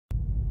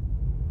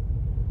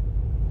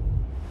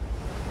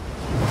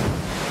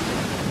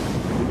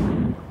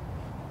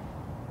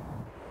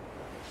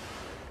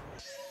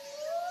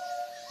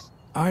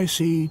I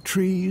see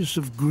trees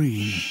of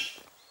green,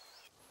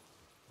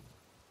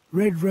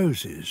 red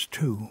roses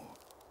too.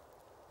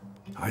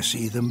 I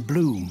see them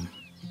bloom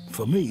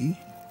for me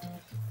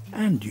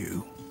and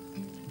you.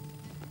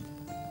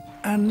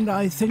 And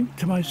I think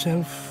to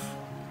myself,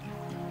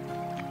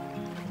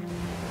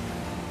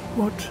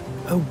 what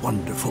a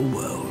wonderful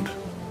world.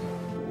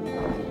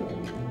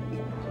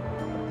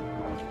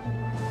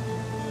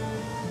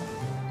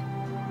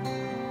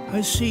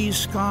 I see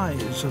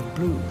skies of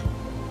blue,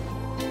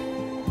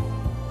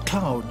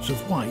 clouds of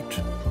white,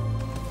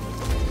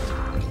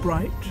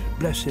 bright,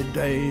 blessed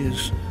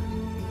days,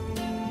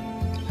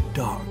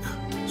 dark,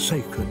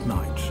 sacred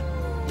night.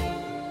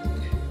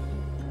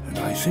 And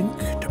I think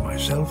to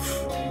myself,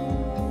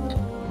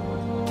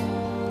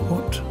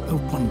 what a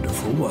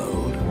wonderful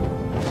world.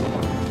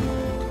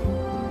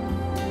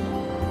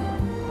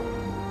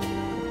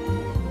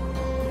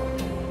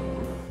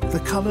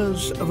 The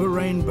colours of a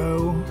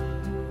rainbow,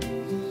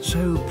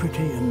 so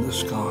pretty in the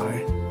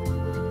sky,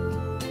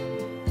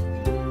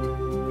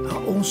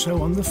 are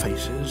also on the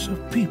faces of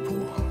people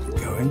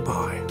going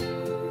by.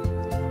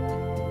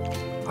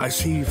 I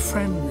see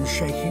friends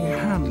shaking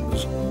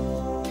hands,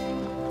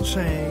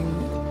 saying,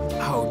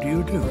 "How do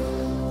you do?"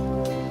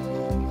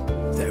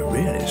 They're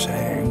really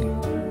saying,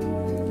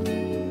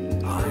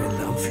 "I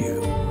love you."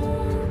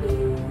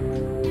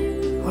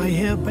 I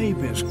hear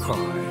babies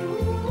cry.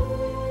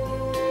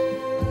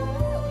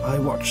 I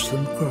watch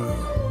them grow.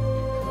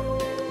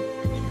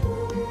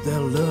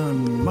 They'll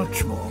learn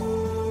much more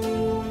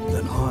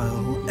than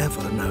I'll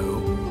ever know.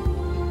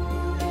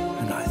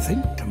 And I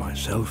think to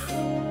myself,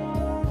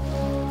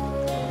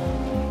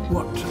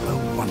 what a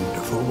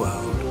wonderful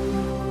world.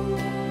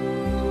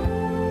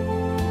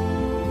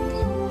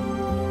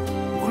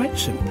 Quite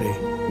simply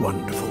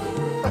wonderful.